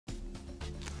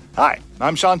Hi,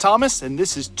 I'm Sean Thomas, and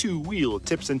this is Two Wheel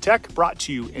Tips and Tech, brought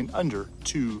to you in under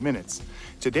 2 minutes.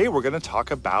 Today we're going to talk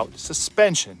about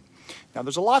suspension. Now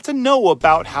there's a lot to know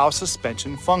about how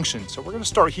suspension functions, so we're going to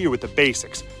start here with the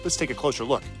basics. Let's take a closer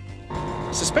look.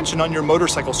 Suspension on your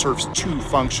motorcycle serves two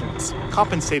functions: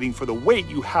 compensating for the weight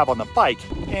you have on the bike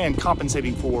and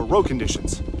compensating for road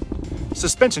conditions.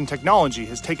 Suspension technology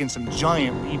has taken some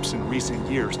giant leaps in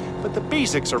recent years, but the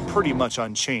basics are pretty much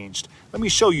unchanged. Let me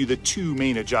show you the two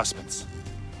main adjustments.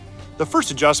 The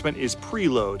first adjustment is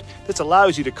preload. This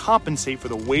allows you to compensate for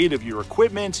the weight of your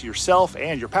equipment, yourself,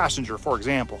 and your passenger, for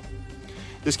example.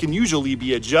 This can usually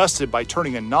be adjusted by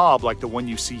turning a knob like the one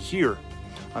you see here.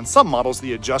 On some models,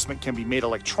 the adjustment can be made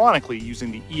electronically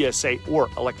using the ESA or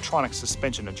electronic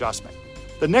suspension adjustment.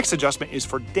 The next adjustment is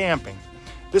for damping.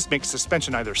 This makes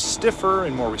suspension either stiffer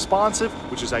and more responsive,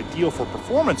 which is ideal for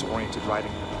performance-oriented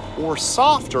riding, or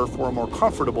softer for a more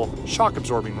comfortable,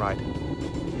 shock-absorbing ride.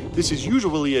 This is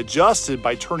usually adjusted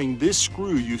by turning this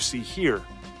screw you see here.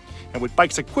 And with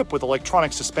bikes equipped with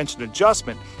electronic suspension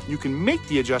adjustment, you can make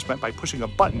the adjustment by pushing a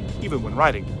button even when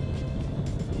riding.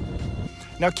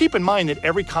 Now keep in mind that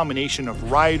every combination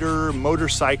of rider,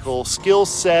 motorcycle, skill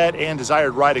set, and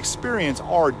desired ride experience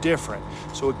are different.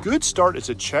 So a good start is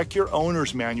to check your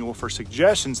owner's manual for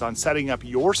suggestions on setting up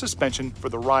your suspension for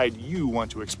the ride you want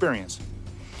to experience.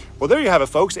 Well, there you have it,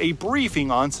 folks, a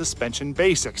briefing on suspension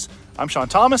basics. I'm Sean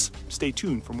Thomas. Stay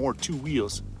tuned for more Two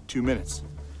Wheels, 2 minutes.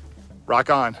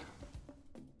 Rock on.